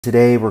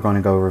Today we're going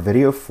to go over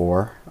video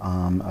 4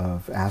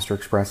 of Aster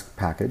Express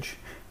package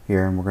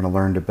here, and we're going to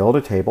learn to build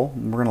a table,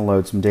 and we're going to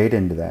load some data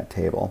into that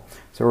table.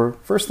 So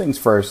first things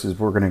first is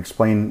we're going to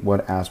explain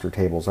what Aster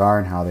tables are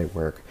and how they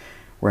work.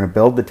 We're going to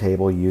build the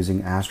table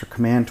using Aster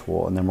Command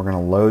Tool, and then we're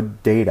going to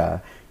load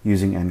data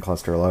using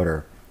N-Cluster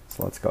Loader.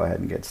 So let's go ahead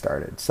and get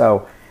started.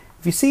 So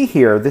if you see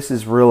here, this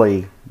is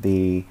really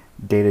the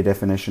data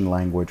definition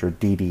language, or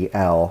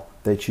DDL,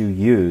 that you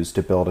use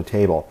to build a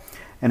table.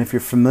 And if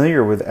you're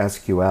familiar with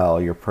SQL,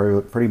 you're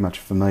pretty much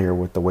familiar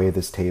with the way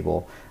this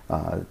table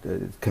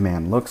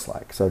command looks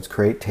like. So it's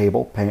create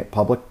table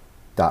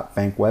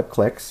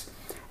public.bankwebclicks,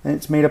 and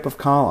it's made up of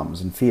columns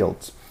and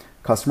fields.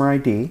 Customer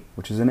ID,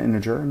 which is an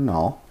integer and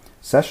null,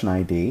 session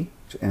ID,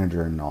 which is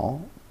integer and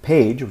null,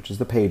 page, which is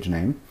the page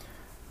name,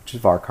 which is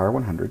varchar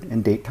 100,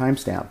 and date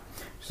timestamp,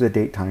 which is a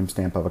date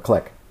timestamp of a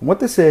click. And what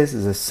this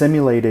is a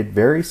simulated,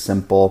 very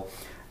simple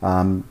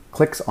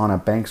clicks on a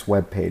bank's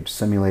web page,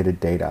 simulated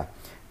data.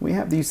 We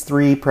have these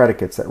three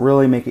predicates that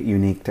really make it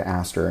unique to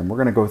Aster, and we're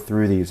going to go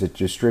through these at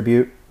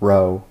distribute,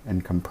 row,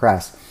 and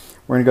compress.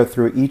 We're going to go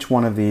through each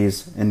one of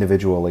these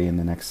individually in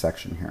the next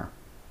section here.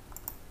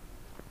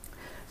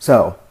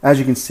 So, as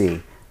you can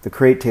see, the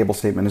create table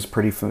statement is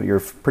you're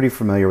pretty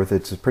familiar with it.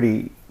 It's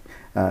pretty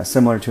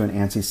similar to an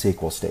ANSI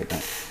SQL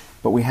statement.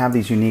 But we have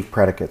these unique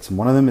predicates, and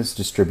one of them is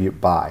distribute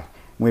by.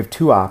 We have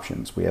two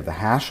options. We have the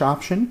hash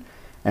option,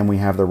 and we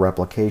have the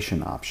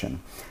replication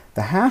option.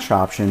 The hash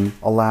option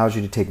allows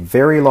you to take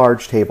very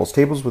large tables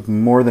with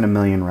more than 1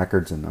 million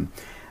records in them,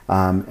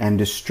 and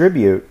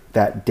distribute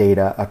that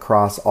data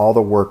across all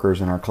the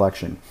workers in our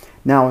collection.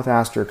 Now with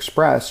Aster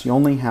Express, you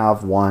only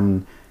have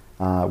one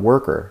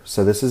worker,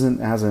 so this isn't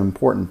as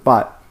important,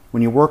 but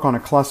when you work on a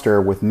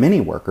cluster with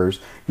many workers,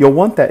 you'll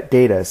want that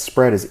data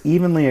spread as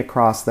evenly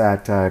across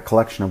that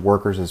collection of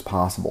workers as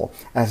possible,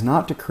 as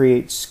not to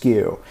create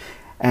skew.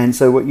 And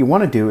so what you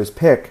want to do is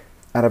pick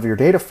out of your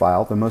data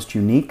file the most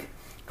unique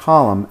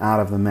column out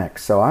of the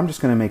mix. So I'm just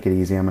going to make it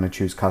easy. I'm going to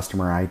choose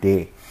customer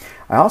ID.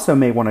 I also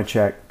may want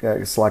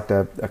to select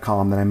a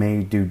column that I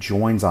may do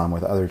joins on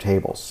with other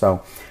tables.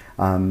 So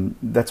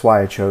that's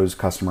why I chose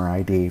customer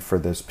ID for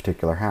this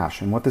particular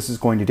hash. And what this is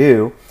going to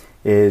do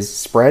is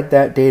spread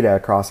that data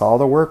across all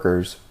the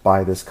workers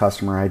by this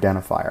customer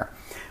identifier.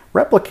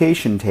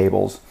 Replication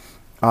tables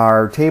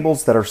are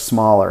tables that are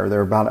smaller.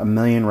 They're about 1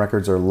 million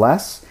records or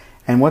less.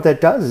 And what that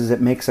does is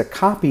it makes a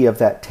copy of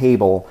that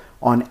table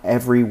on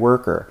every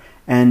worker.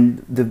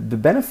 And the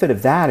benefit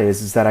of that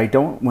is that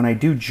when I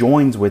do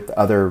joins with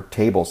other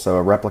tables, so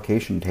a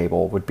replication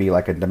table would be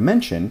like a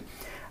dimension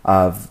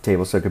of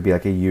tables, so it could be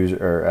like a user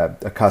or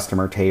a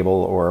customer table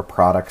or a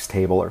products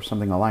table or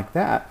something like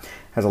that,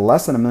 has a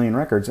less than 1 million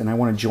records, and I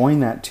want to join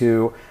that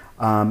to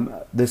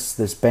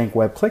this bank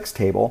web clicks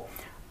table,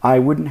 I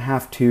wouldn't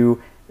have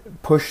to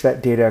push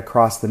that data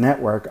across the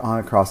network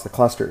across the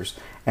clusters,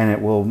 and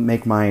it will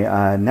make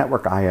my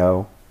network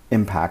I/O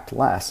impact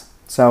less.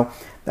 So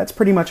that's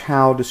pretty much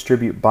how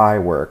distribute by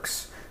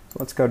works. So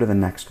let's go to the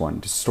next one,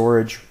 the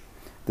storage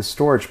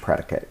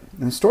predicate.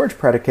 In the storage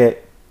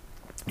predicate,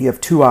 you have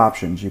two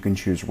options. You can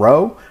choose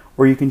row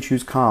or you can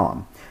choose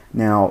column.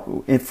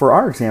 Now, for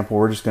our example,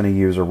 we're just going to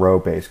use a row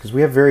base because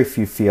we have very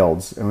few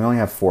fields, and we only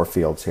have 4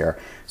 fields here.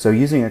 So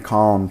using a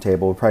column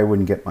table, we probably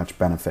wouldn't get much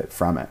benefit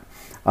from it.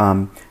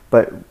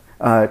 But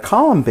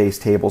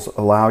column-based tables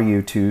allow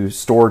you to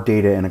store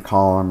data in a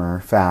columnar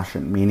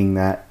fashion, meaning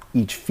that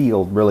each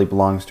field really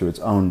belongs to its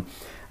own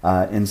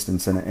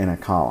instance in a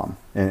column,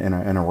 in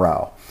a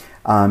row.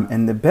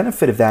 And the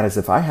benefit of that is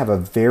if I have a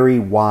very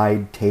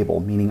wide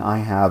table, meaning I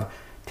have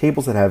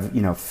tables that have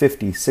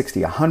 50,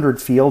 60, 100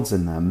 fields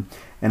in them,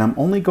 and I'm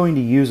only going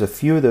to use a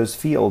few of those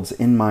fields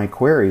in my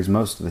queries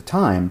most of the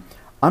time,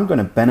 I'm going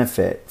to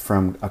benefit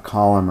from a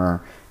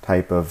columnar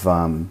type of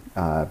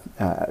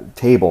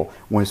table,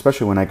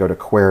 especially when I go to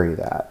query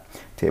that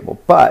table.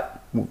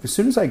 But as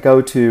soon as I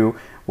go to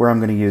where I'm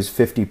going to use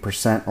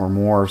 50% or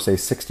more, say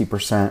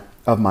 60%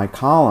 of my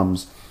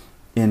columns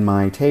in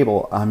my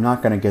table, I'm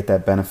not going to get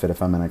that benefit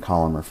if I'm in a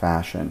columnar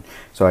fashion.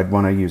 So I'd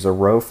want to use a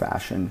row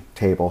fashion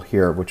table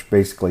here, which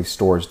basically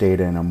stores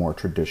data in a more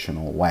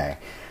traditional way.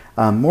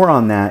 More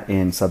on that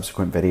in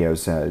subsequent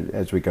videos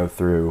as we go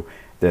through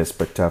this,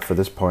 but for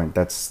this point,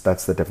 that's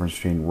the difference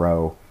between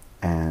row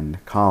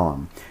and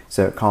column.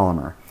 So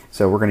columnar.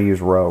 So we're going to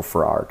use row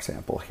for our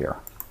example here.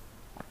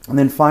 And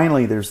then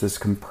finally, there's this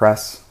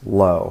compress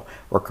low,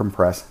 or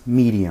compress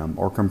medium,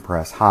 or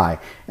compress high.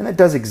 And that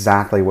does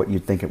exactly what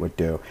you'd think it would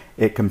do.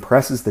 It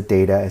compresses the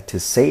data to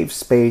save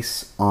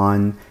space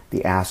on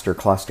the Aster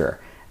cluster.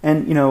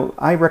 And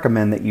I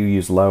recommend that you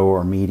use low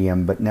or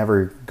medium, but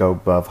never go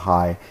above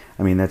high.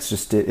 I mean, that's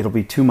just, it'll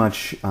be too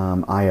much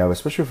I/O,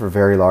 especially for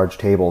very large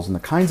tables. And the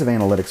kinds of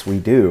analytics we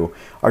do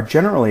are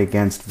generally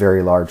against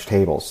very large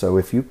tables. So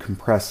if you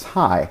compress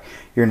high,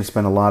 you're going to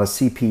spend a lot of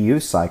CPU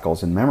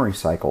cycles and memory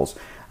cycles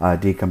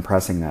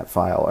decompressing that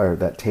file or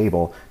that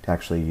table to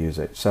actually use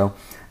it. So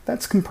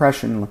that's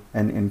compression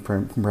and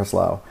compress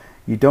low.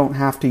 You don't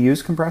have to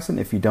use compression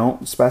if you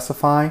don't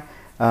specify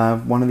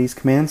one of these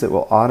commands. It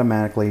will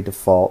automatically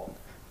default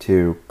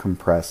to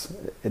compress,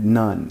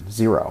 none,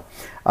 0.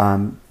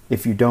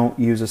 If you don't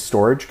use a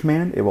storage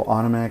command, it will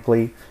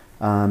automatically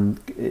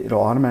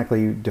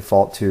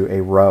default to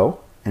a row.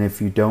 And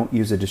if you don't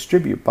use a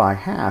distribute by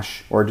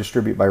hash or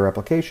distribute by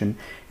replication,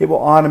 it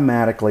will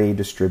automatically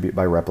distribute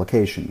by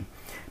replication.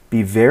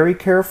 Be very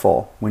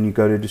careful when you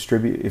go to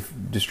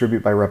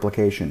distribute by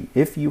replication.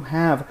 If you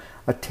have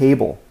a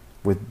table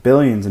with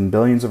billions and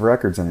billions of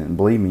records in it, and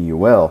believe me, you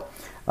will,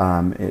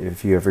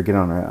 if you ever get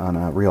on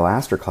a real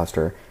Aster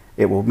cluster,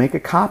 it will make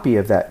a copy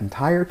of that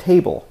entire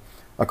table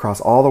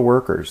across all the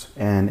workers,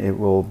 and it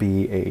will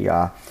be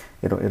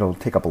it'll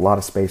take up a lot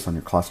of space on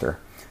your cluster.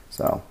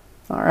 So,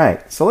 all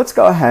right, so let's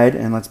go ahead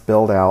and let's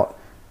build out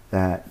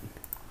that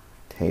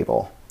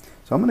table.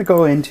 So I'm going to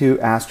go into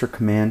Aster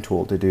Command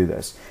Tool to do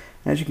this.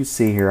 As you can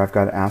see here, I've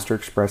got Aster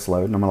Express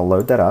load, and I'm going to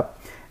load that up.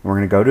 And we're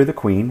going to go to the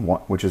queen,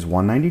 which is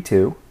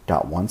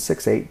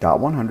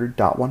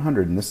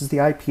 192.168.100.100, and this is the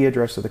IP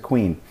address of the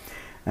queen.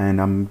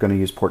 And I'm going to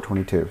use port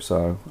 22.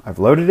 So I've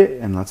loaded it,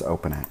 and let's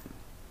open it.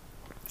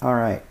 All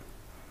right.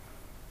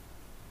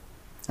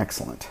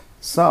 Excellent.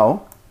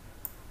 So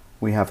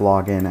we have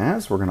login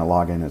as, we're going to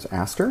log in as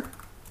Aster,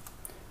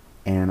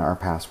 and our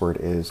password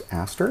is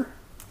Aster.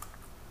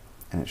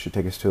 And it should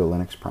take us to a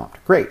Linux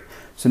prompt. Great.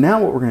 So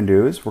now what we're going to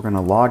do is we're going to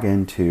log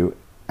into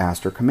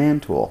Aster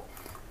Command Tool.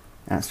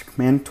 Aster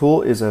Command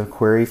Tool is a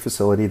query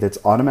facility that's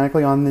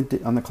automatically on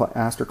the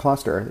Aster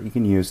cluster that you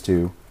can use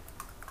to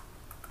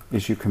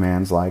issue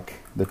commands like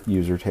the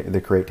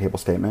create table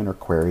statement or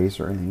queries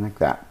or anything like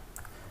that.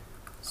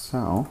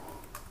 So,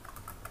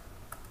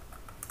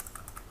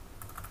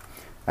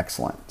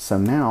 excellent. So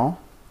now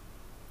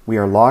we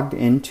are logged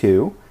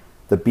into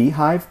the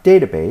Beehive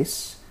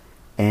database,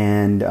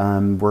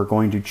 and we're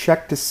going to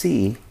check to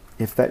see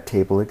if that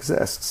table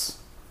exists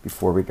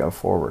before we go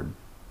forward.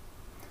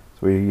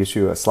 So we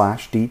issue a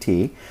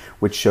 /DT,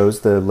 which shows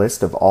the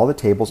list of all the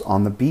tables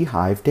on the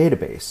Beehive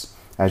database.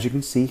 As you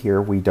can see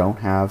here, we don't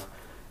have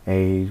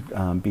a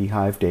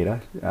Beehive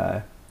data, we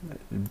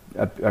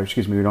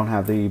don't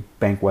have the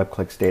bank web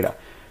clicks data.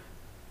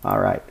 All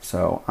right,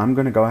 so I'm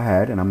going to go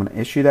ahead and I'm going to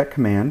issue that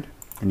command,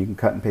 and you can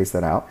cut and paste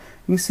that out.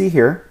 You can see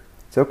here,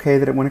 it's okay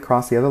that it went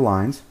across the other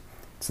lines.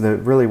 So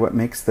really what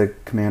makes the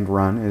command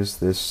run is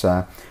this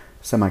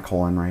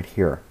semicolon right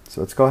here.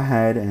 So let's go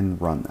ahead and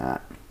run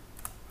that.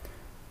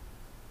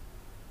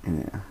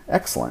 Yeah,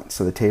 excellent.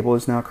 So the table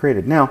is now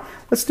created. Now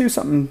let's do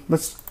something.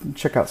 Let's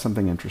check out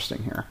something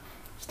interesting here.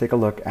 Let's take a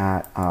look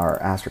at our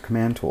Aster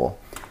Command Tool.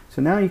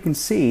 So now you can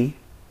see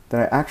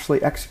that I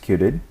actually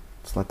executed.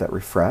 Let's let that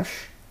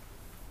refresh.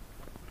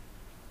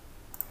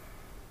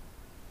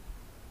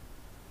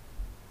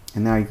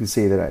 And now you can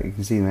see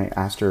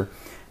that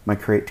my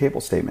create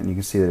table statement. You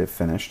can see that it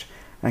finished.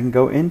 I can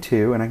go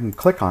into and I can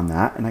click on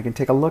that and I can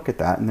take a look at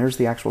that, and there's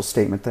the actual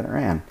statement that it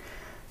ran.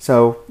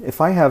 So if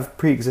I have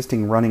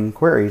pre-existing running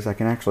queries, I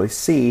can actually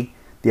see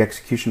the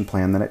execution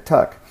plan that it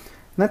took.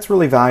 And that's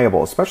really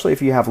valuable, especially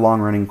if you have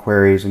long-running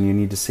queries and you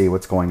need to see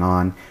what's going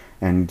on,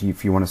 and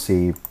if you want to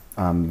see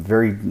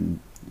very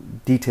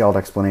detailed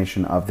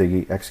explanation of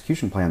the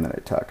execution plan that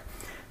it took.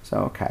 So,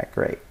 okay,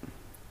 great.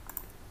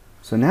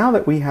 So now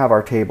that we have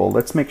our table,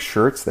 let's make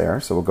sure it's there.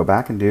 So we'll go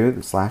back and do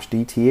the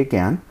 /DT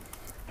again,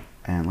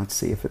 and let's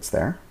see if it's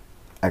there.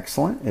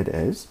 Excellent, it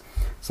is.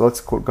 So let's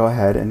go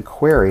ahead and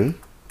query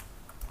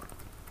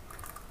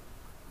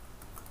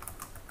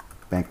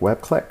bank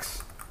web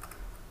clicks.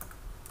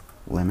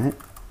 Limit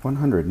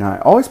 100. Now I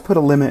always put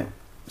a limit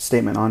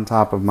statement on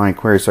top of my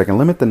query so I can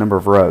limit the number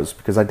of rows,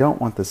 because I don't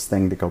want this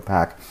thing to go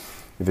back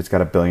if it's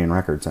got a billion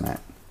records in it,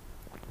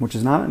 which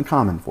is not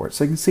uncommon for it.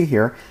 So you can see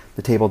here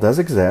the table does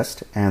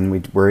exist, and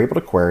we were able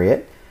to query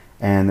it,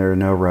 and there are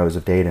no rows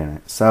of data in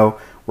it. So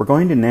we're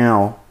going to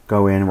now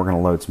go in and we're going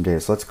to load some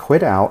data. So let's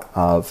quit out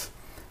of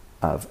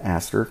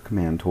Aster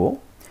Command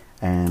Tool,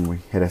 and we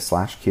hit a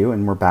 /Q,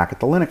 and we're back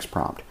at the Linux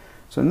prompt.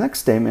 So the next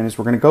statement is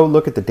we're going to go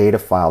look at the data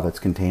file that's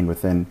contained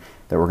within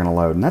that we're going to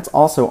load, and that's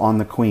also on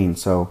the queen.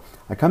 So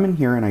I come in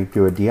here and I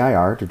do a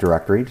dir to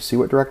directory to see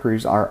what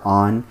directories are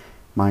on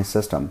my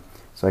system.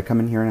 So I come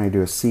in here and I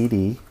do a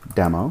cd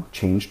demo,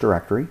 change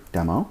directory,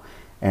 demo,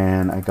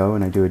 and I go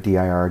and I do a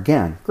dir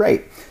again.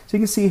 Great. So you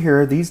can see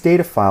here these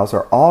data files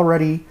are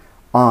already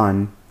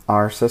on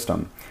our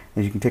system.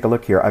 As you can take a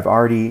look here, I've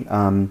already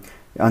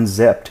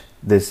unzipped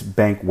this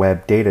bank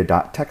web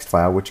data.txt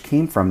file, which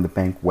came from the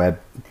bank web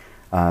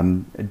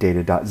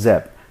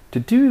data.zip. To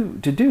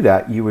do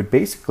that, you would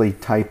basically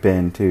type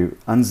in, to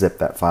unzip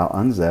that file,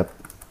 unzip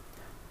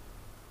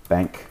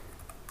bank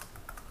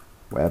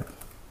web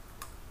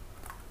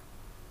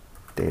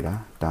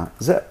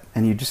data.zip,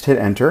 and you just hit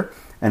enter,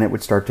 and it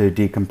would start to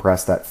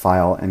decompress that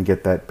file and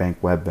get that bank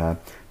web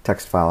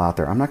text file out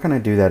there. I'm not going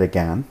to do that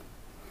again,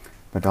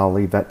 but I'll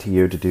leave that to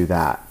you to do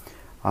that.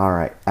 All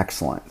right,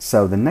 excellent.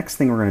 So the next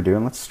thing we're going to do,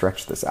 and let's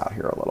stretch this out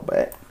here a little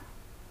bit,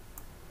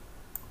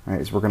 all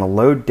right, is we're going to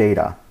load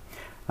data.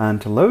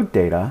 And to load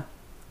data,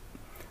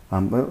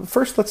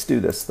 first let's do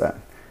this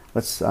then.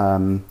 Let's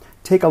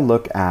take a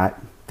look at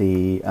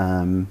the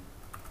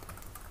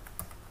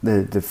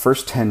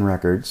first 10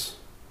 records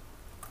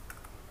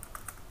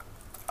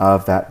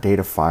of that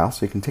data file,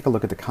 so you can take a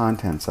look at the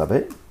contents of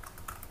it.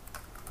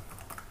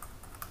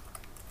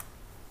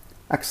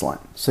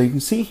 Excellent. So you can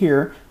see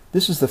here,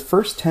 this is the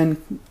first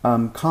 10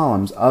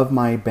 columns of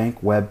my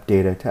bank web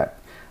data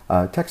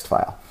text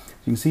file. So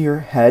you can see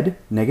here, head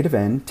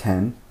 -n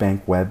 10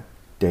 bank web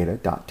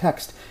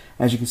data.txt.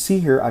 As you can see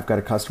here, I've got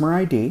a customer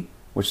ID,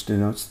 which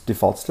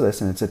defaults to this,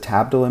 and it's a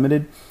tab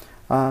delimited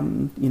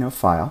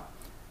file.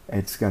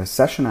 It's got a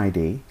session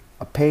ID,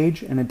 a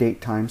page, and a date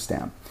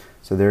timestamp.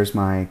 So there's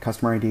my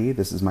customer ID,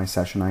 this is my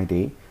session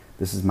ID,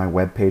 this is my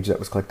web page that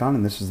was clicked on,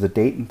 and this is the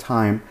date and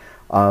time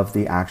of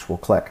the actual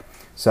click.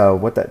 So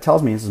what that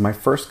tells me is my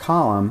first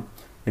column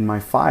in my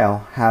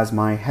file has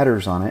my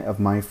headers on it of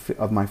my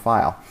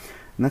file.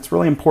 And that's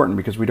really important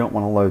because we don't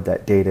want to load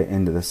that data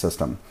into the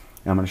system.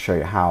 And I'm going to show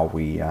you how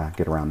we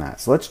get around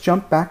that. So let's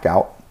jump back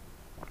out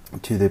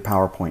to the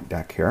PowerPoint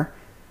deck here.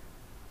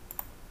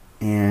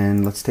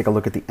 And let's take a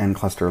look at the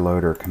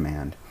nclusterloader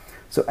command.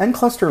 So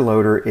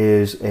nclusterloader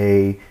is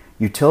a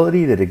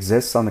utility that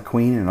exists on the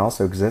Queen and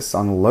also exists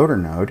on the loader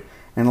node,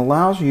 and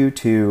allows you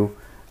to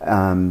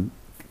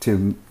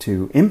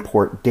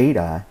import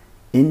data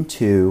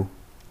into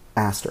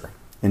Aster,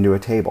 into a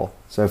table.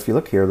 So if you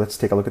look here, let's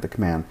take a look at the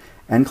command.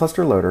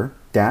 nclusterloader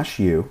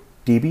 -u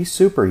db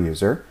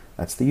superuser,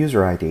 that's the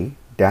user ID,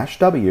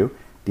 -w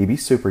db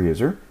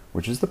superuser,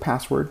 which is the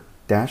password,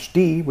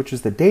 -d, which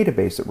is the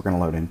database that we're going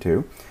to load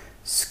into,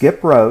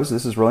 skip rows,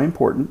 this is really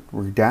important,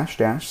 we're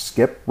 --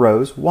 skip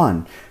rows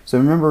 1. So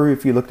remember,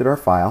 if you looked at our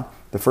file,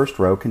 the first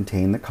row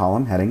contained the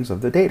column headings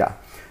of the data.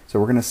 So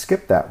we're going to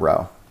skip that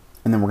row.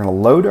 And then we're going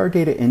to load our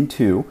data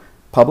into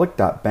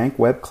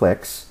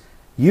public.bankwebclicks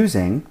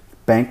using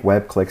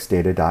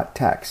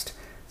bankwebclicksdata.txt.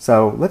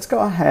 So let's go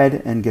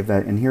ahead and give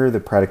that, and here are the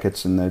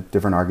predicates and the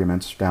different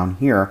arguments down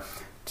here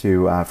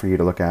for you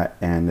to look at,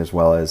 and as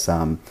well as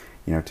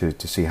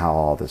to see how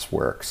all this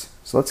works.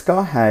 So let's go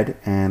ahead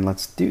and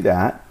let's do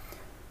that.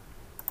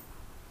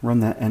 Run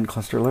that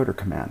nclusterloader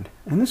command.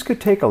 And this could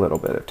take a little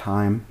bit of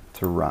time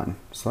to run.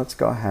 So let's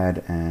go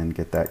ahead and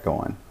get that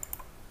going.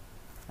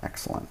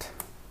 Excellent.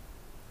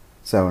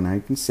 So now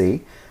you can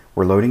see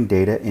we're loading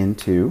data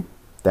into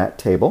that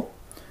table.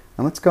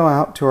 And let's go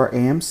out to our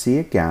AMC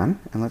again,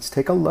 and let's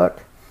take a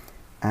look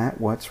at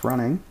what's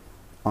running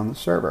on the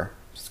server.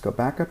 Just go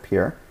back up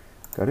here,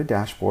 go to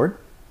dashboard.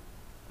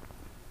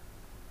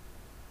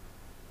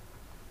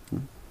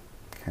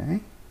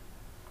 Okay.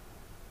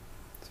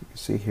 So you can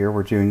see here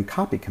we're doing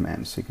copy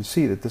commands. So you can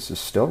see that this is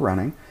still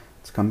running.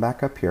 Let's come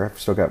back up here. I've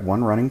still got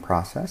one running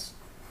process.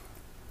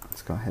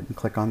 Let's go ahead and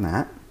click on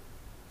that.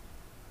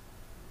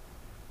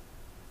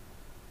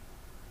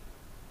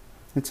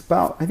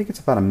 I think it's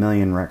about 1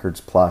 million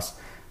records plus.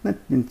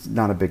 It's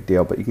not a big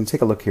deal, but you can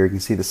take a look here. You can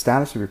see the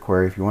status of your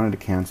query. If you wanted to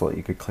cancel it,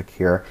 you could click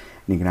here,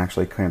 and you can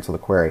actually cancel the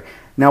query.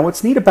 Now,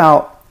 what's neat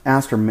about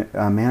Aster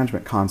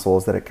Management Console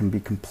is that it can be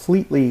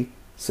completely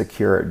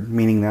secured,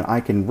 meaning that I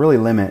can really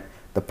limit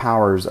the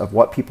powers of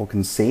what people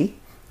can see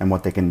and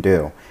what they can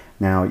do.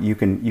 Now, you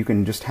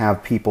can just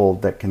have people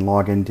that can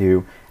log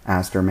into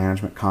Aster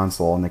Management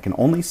Console, and they can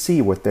only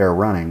see what they're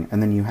running,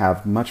 and then you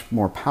have much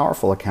more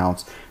powerful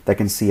accounts that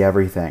can see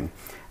everything.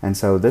 And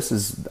so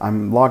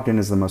I'm logged in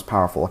as the most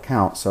powerful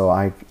account, so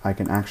I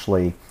can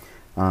actually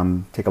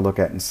take a look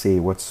at and see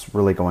what's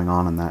really going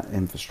on in that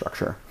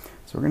infrastructure.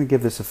 So we're going to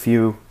give this a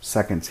few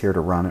seconds here to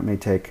run. It may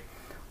take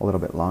a little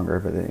bit longer,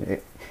 but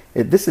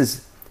this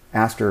is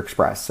Aster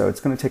Express, so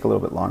it's going to take a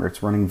little bit longer.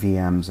 It's running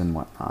VMs and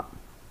whatnot.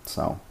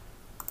 So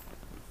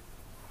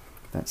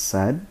that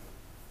said,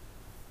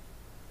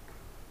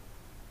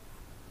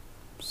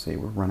 see,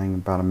 we're running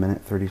about 1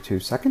 minute 32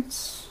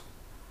 seconds.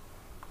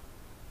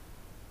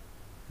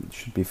 It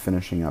should be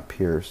finishing up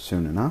here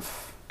soon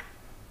enough.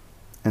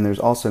 And there's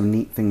also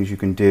neat things you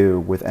can do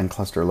with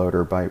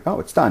nclusterloader by, oh,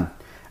 it's done.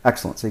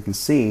 Excellent. So you can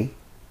see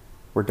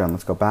we're done.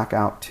 Let's go back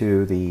out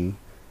to the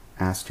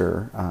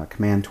Aster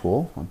Command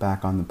Tool. I'm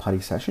back on the putty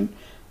session.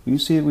 You can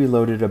see that we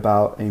loaded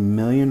about 1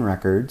 million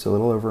records, a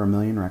little over 1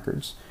 million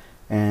records,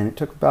 and it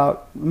took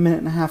about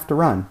 1.5 minutes to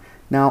run.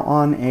 Now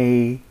on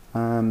a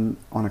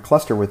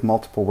cluster with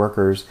multiple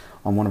workers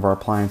on one of our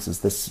appliances,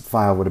 this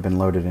file would have been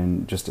loaded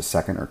in just a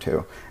second or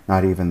two.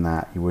 Not even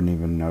that, you wouldn't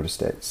even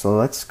noticed it. So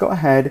let's go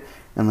ahead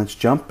and let's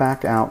jump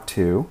back out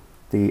to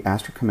the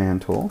Aster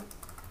Command Tool,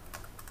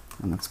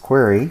 and let's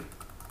query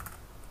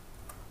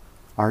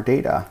our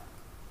data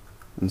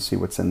and see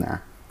what's in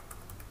there.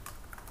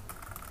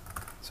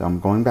 So I'm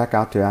going back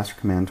out to Aster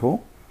Command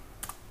Tool.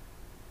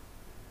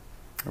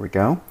 There we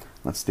go.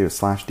 Let's do a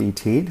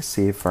 /DT to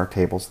see if our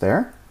table's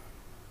there.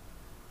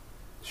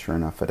 Sure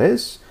enough, it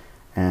is.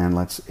 And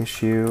let's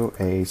issue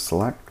a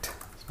select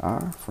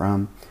star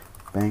from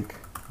bank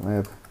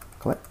web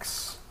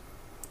clicks.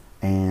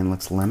 And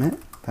let's limit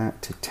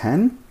that to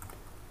 10.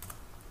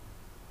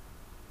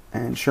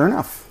 And sure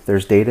enough,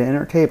 there's data in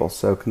our table.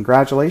 So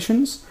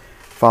congratulations.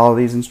 Follow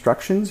these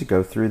instructions. You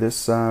go through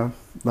this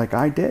like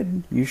I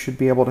did. You should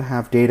be able to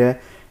have data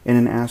in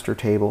an Aster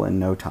table in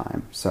no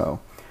time. So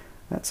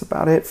that's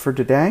about it for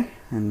today.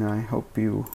 And I hope you